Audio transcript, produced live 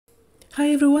Hi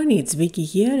everyone, it's Vicky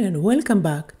here and welcome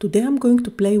back. Today I'm going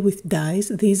to play with dies.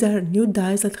 These are new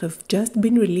dies that have just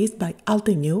been released by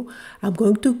Altenew. I'm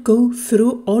going to go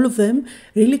through all of them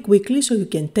really quickly so you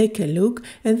can take a look,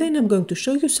 and then I'm going to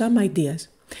show you some ideas.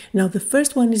 Now the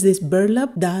first one is this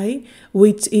Burlap die,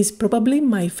 which is probably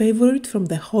my favorite from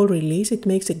the whole release. It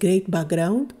makes a great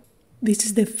background. This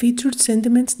is the featured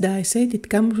sentiments die set. It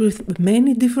comes with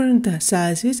many different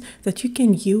sizes that you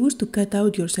can use to cut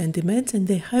out your sentiments, and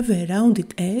they have a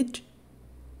rounded edge.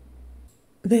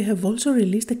 They have also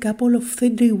released a couple of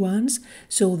 3D ones.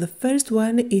 So the first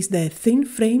one is the thin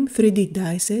frame 3D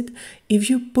die set. If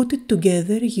you put it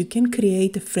together, you can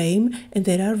create a frame, and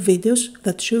there are videos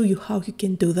that show you how you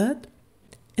can do that.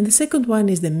 And the second one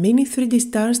is the mini 3D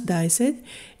stars die set.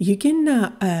 You can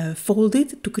fold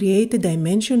it to create a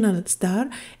dimensional star,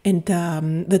 and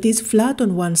that is flat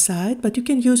on one side, but you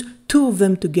can use two of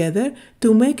them together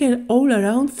to make an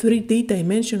all-around 3D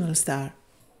dimensional star.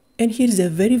 And here's a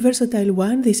very versatile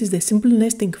one. This is the simple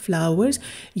nesting flowers.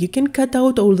 You can cut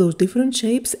out all those different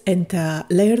shapes and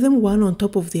layer them one on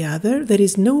top of the other. There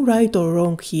is no right or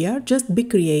wrong here, just be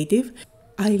creative.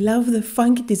 I love the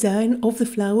funky design of the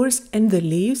flowers and the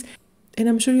leaves, and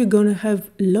I'm sure you're gonna have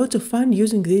lots of fun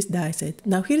using this die set.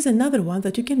 Now here's another one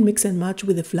that you can mix and match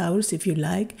with the flowers if you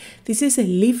like. This is a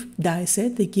leaf die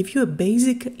set. They give you a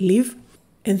basic leaf,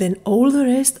 and then all the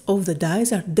rest of the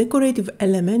dies are decorative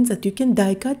elements that you can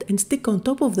die cut and stick on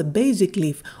top of the basic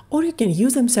leaf, or you can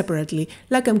use them separately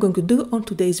like I'm going to do on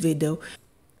today's video.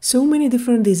 So many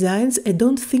different designs, and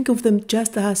don't think of them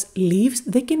just as leaves,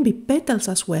 they can be petals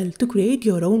as well to create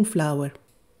your own flower.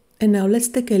 And now let's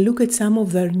take a look at some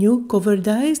of their new cover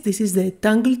dies. This is the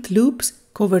Tangled Loops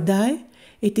cover die.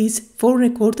 It is 4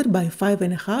 1/4 by 5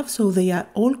 1/2, so they are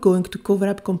all going to cover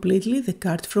up completely the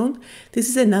card front. This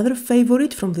is another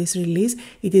favorite from this release.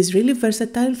 It is really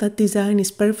versatile. That design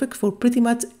is perfect for pretty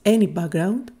much any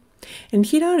background. And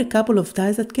here are a couple of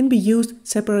dies that can be used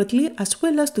separately as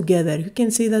well as together. You can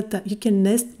see that you can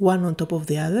nest one on top of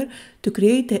the other to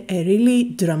create a really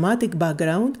dramatic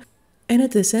background, and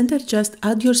at the center just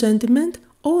add your sentiment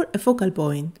or a focal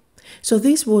point. So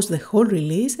this was the whole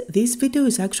release. This video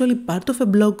is actually part of a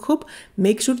blog hop.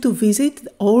 Make sure to visit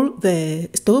all the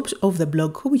stops of the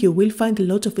blog hop. You will find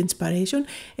lots of inspiration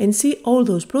and see all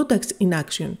those products in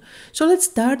action. So let's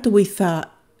start with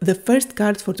the first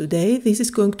card for today. This is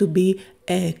going to be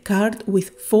a card with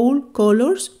fall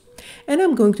colors, and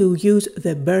I'm going to use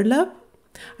the burlap.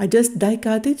 I just die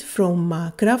cut it from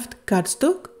craft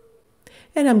cardstock,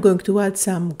 and I'm going to add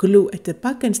some glue at the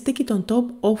back and stick it on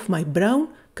top of my brown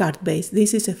card base.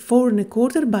 This is a 4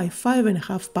 1/4 by 5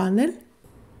 1/2 panel,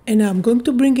 and I'm going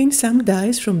to bring in some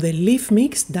dies from the leaf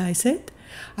mix die set.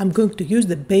 I'm going to use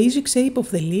the basic shape of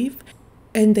the leaf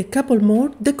and a couple more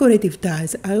decorative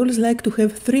dies. I always like to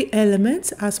have 3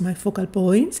 elements as my focal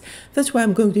points. That's why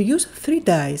I'm going to use 3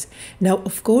 dies. Now,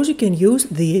 of course, you can use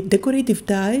the decorative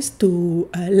dies to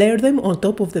layer them on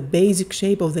top of the basic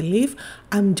shape of the leaf.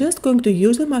 I'm just going to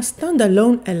use them as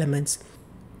standalone elements.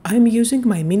 I'm using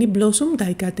my Mini Blossom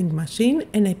die cutting machine,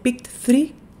 and I picked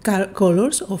 3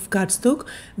 colors of cardstock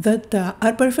that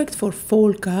are perfect for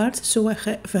fall cards. So I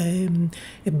have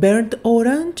a burnt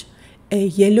orange, a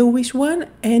yellowish one,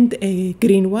 and a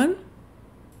green one.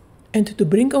 And to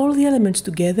bring all the elements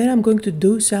together, I'm going to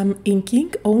do some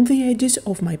inking on the edges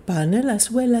of my panel,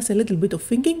 as well as a little bit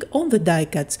of inking on the die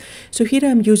cuts. So here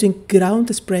I'm using ground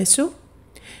espresso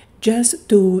just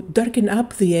to darken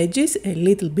up the edges a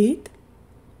little bit.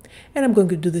 And I'm going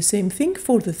to do the same thing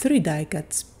for the 3 die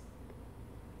cuts.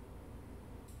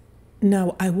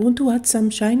 Now I want to add some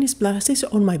shiny splashes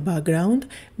on my background,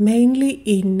 mainly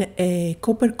in a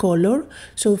copper color.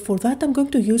 So for that I'm going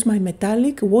to use my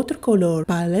metallic watercolor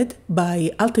palette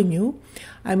by Altenew.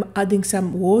 I'm adding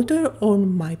some water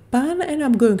on my pan, and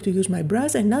I'm going to use my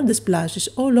brush and add the splashes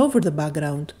all over the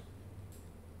background.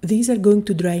 These are going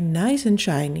to dry nice and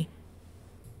shiny.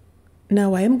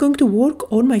 Now I am going to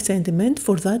work on my sentiment.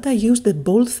 For that I use the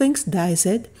Bold Things die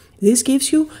set. This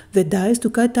gives you the dies to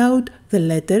cut out the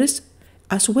letters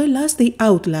as well as the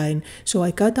outline. So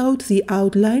I cut out the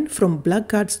outline from black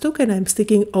cardstock, and I'm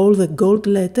sticking all the gold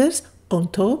letters on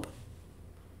top.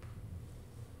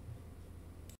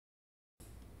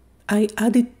 I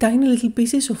added tiny little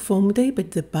pieces of foam tape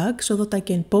at the back so that I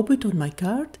can pop it on my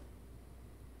card.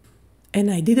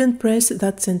 And I didn't press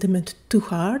that sentiment too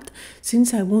hard,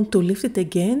 since I want to lift it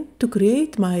again to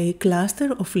create my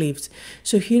cluster of leaves.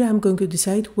 So here I'm going to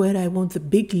decide where I want the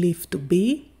big leaf to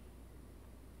be.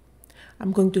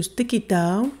 I'm going to stick it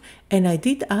down, and I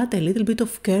did add a little bit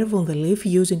of curve on the leaf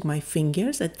using my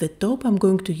fingers. At the top I'm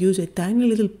going to use a tiny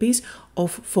little piece of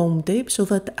foam tape so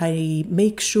that I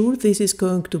make sure this is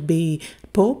going to be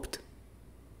popped.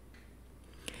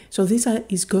 So this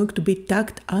is going to be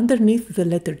tucked underneath the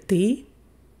letter T.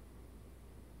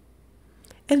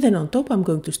 And then on top I'm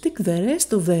going to stick the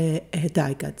rest of the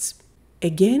die cuts,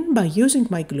 again by using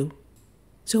my glue.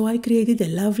 So I created a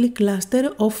lovely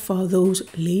cluster of those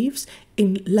leaves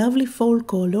in lovely fall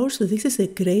colors. This is a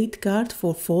great card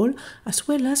for fall as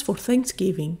well as for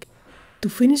Thanksgiving. To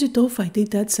finish it off, I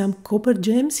did add some copper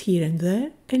gems here and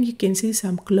there, and you can see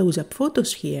some close-up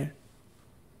photos here.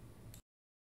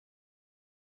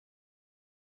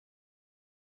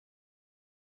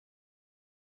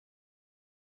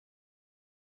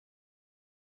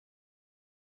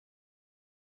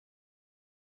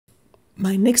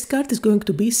 My next card is going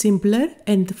to be simpler,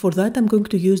 and for that I'm going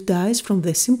to use dies from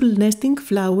the Simple Nesting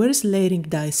Flowers Layering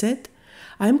Die set.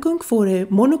 I'm going for a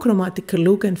monochromatic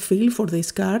look and feel for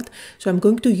this card, so I'm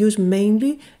going to use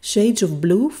mainly shades of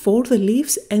blue for the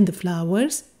leaves and the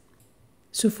flowers.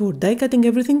 So for die cutting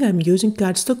everything I'm using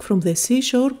cardstock from the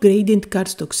Seashore Gradient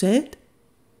Cardstock set.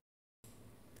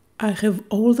 I have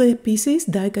all the pieces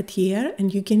die cut here,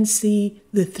 and you can see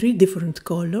the 3 different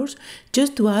colors,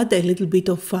 just to add a little bit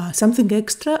of something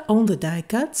extra on the die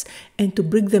cuts, and to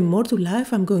bring them more to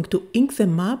life I'm going to ink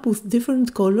them up with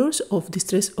different colors of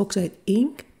Distress Oxide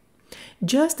ink,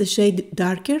 just a shade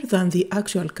darker than the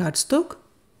actual cardstock.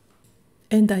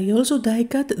 And I also die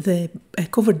cut the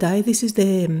cover die. This is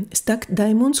the Stacked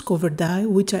Diamonds cover die,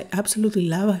 which I absolutely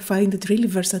love. I find it really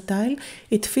versatile.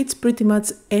 It fits pretty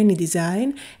much any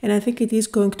design, and I think it is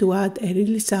going to add a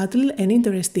really subtle and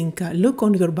interesting look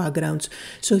on your backgrounds.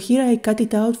 So here I cut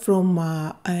it out from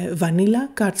vanilla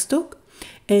cardstock,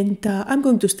 and I'm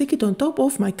going to stick it on top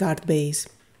of my card base.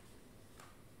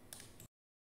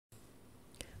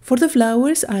 For the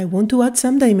flowers I want to add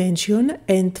some dimension,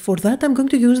 and for that I'm going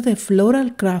to use the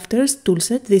Floral Crafters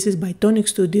toolset. This is by Tonic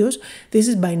Studios. This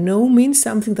is by no means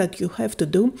something that you have to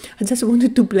do. I just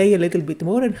wanted to play a little bit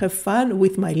more and have fun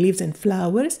with my leaves and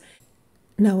flowers.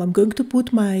 Now I'm going to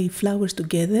put my flowers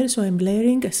together, so I'm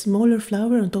layering a smaller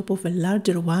flower on top of a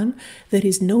larger one. There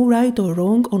is no right or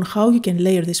wrong on how you can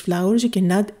layer these flowers. You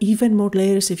can add even more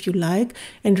layers if you like,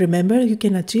 and remember, you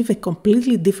can achieve a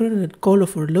completely different and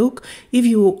colorful look if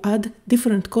you add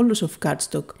different colors of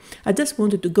cardstock. I just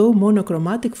wanted to go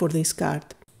monochromatic for this card.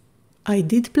 I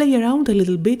did play around a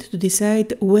little bit to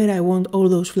decide where I want all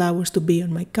those flowers to be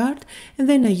on my card, and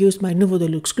then I used my Nuvo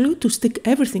Deluxe glue to stick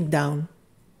everything down.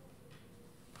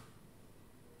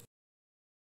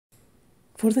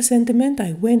 For the sentiment,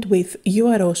 I went with You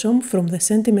Are Awesome from the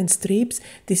sentiment strips.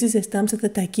 This is a stamp set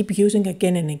that I keep using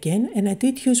again and again, and I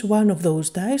did use one of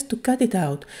those dies to cut it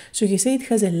out. So you see it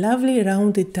has a lovely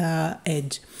rounded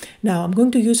edge. Now I'm going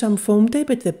to use some foam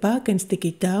tape at the back and stick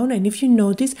it down, and if you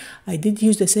notice, I did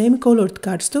use the same colored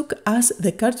cardstock as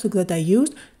the cardstock that I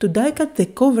used to die cut the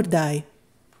cover die.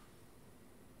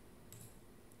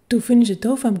 To finish it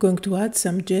off, I'm going to add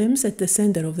some gems at the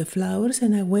center of the flowers,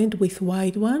 and I went with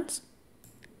white ones.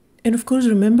 And of course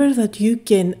remember that you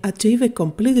can achieve a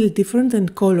completely different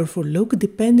and colorful look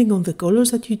depending on the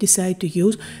colors that you decide to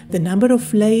use, the number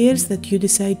of layers that you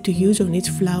decide to use on each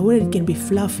flower. It can be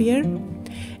fluffier,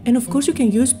 and of course you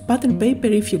can use pattern paper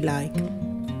if you like.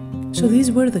 So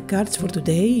these were the cards for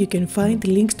today. You can find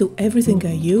links to everything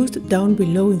I used down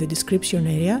below in the description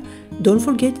area. Don't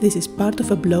forget, this is part of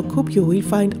a blog hop. You will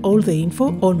find all the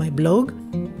info on my blog.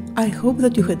 I hope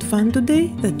that you had fun today,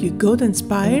 that you got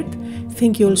inspired.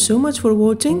 Thank you all so much for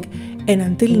watching, and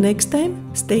until next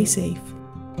time, stay safe.